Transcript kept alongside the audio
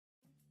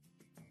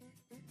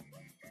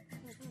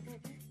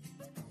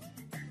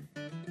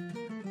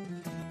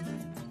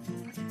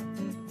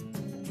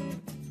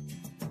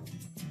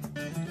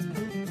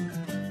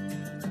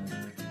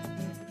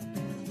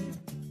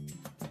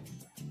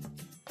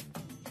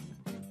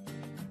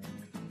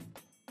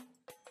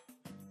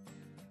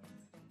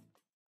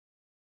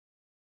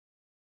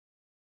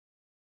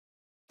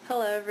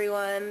Hello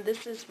everyone,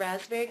 this is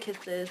Raspberry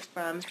Kisses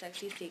from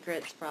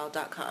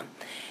sexysecretsforall.com,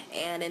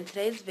 and in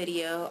today's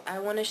video I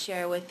want to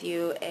share with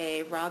you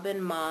a Robin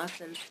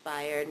Moss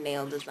inspired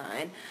nail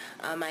design.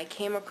 I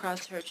came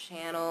across her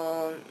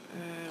channel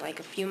like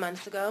a few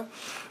months ago,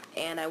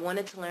 and I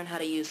wanted to learn how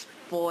to use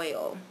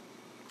foil.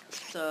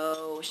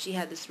 So she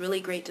had this really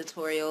great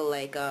tutorial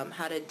like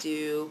how to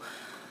do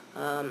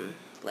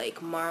like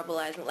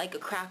marbleizing, like a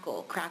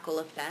crackle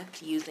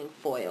effect using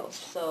foils.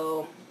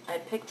 So I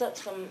picked up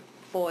some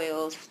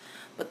foils,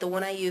 but the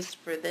one I used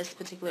for this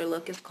particular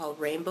look is called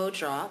Rainbow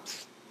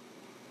Drops.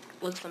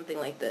 Looks something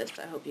like this.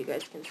 I hope you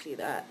guys can see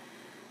that.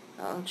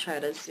 I'll try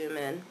to zoom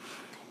in.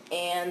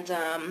 And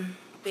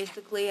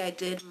basically I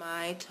did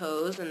my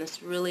toes in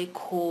this really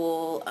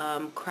cool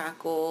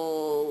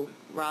Crackle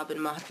Robin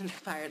Moss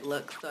inspired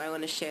look, so I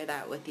want to share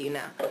that with you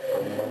now.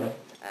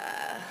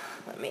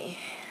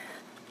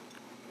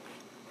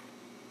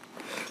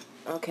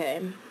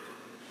 Okay,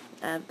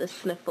 I have the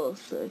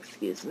sniffles, so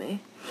excuse me.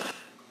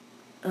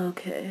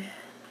 Okay,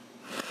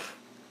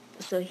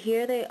 so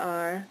here they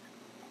are.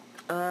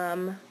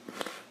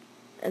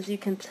 As you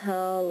can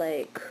tell,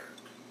 like,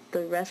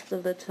 the rest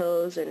of the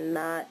toes are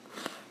not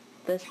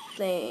the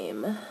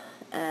same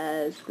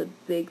as the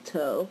big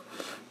toe.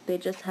 They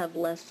just have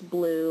less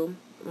blue,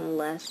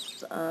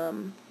 less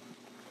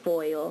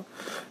foil.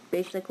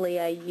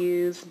 Basically, I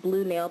used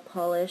blue nail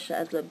polish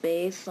as a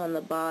base on the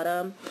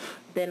bottom.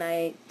 Then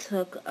I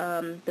took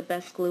the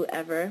best glue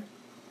ever,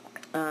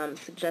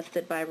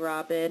 suggested by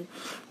Robin,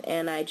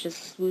 and I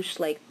just swooshed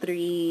like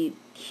 3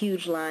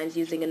 huge lines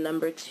using a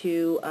number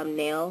 2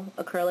 nail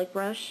acrylic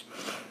brush.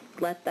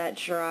 Let that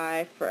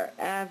dry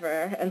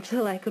forever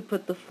until I could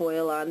put the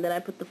foil on. Then I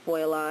put the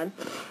foil on.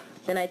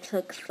 Then I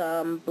took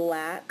some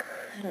black,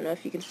 I don't know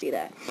if you can see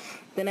that.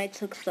 Then I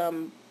took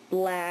some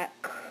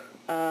black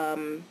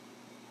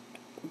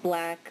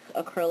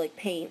acrylic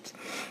paint,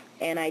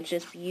 and I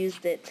just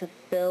used it to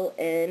fill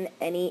in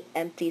any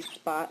empty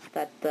spots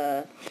that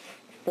the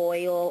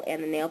foil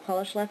and the nail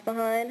polish left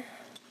behind.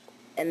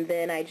 And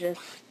then I just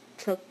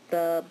took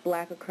the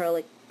black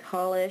acrylic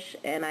polish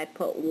and I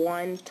put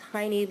one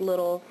tiny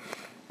little,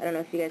 I don't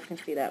know if you guys can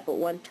see that, but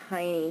one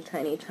tiny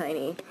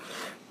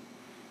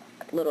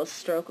little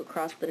stroke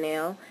across the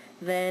nail.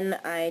 Then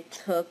I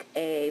took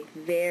a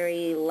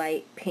very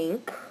light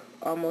pink,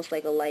 almost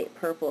like a light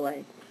purple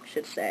I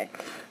should say,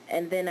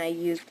 and then I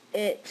used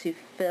it to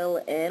fill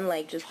in,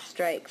 like just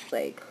strikes,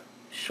 like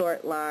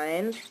short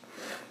lines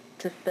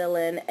to fill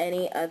in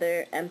any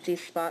other empty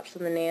spots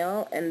in the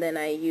nail. And then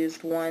I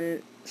used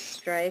one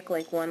strike,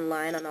 like one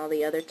line on all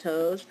the other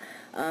toes,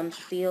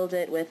 sealed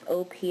it with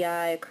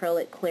OPI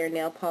acrylic clear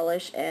nail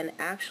polish, and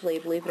actually,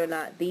 believe it or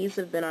not, these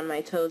have been on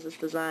my toes. This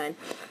design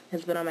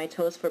has been on my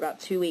toes for about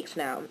 2 weeks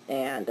now,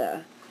 and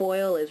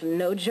foil is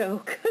no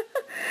joke.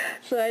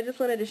 So I just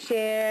wanted to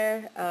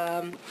share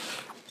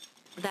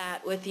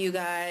that with you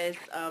guys.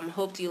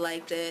 Hoped you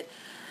liked it.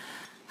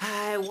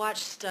 I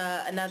watched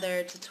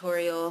another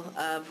tutorial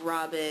of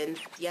Robin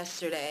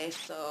yesterday,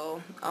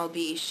 so I'll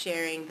be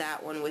sharing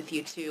that one with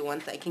you too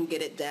once I can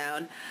get it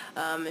down.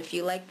 If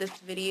you like this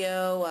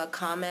video,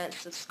 comment,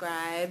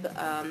 subscribe,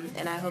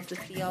 and I hope to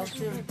see y'all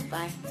soon.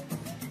 Bye.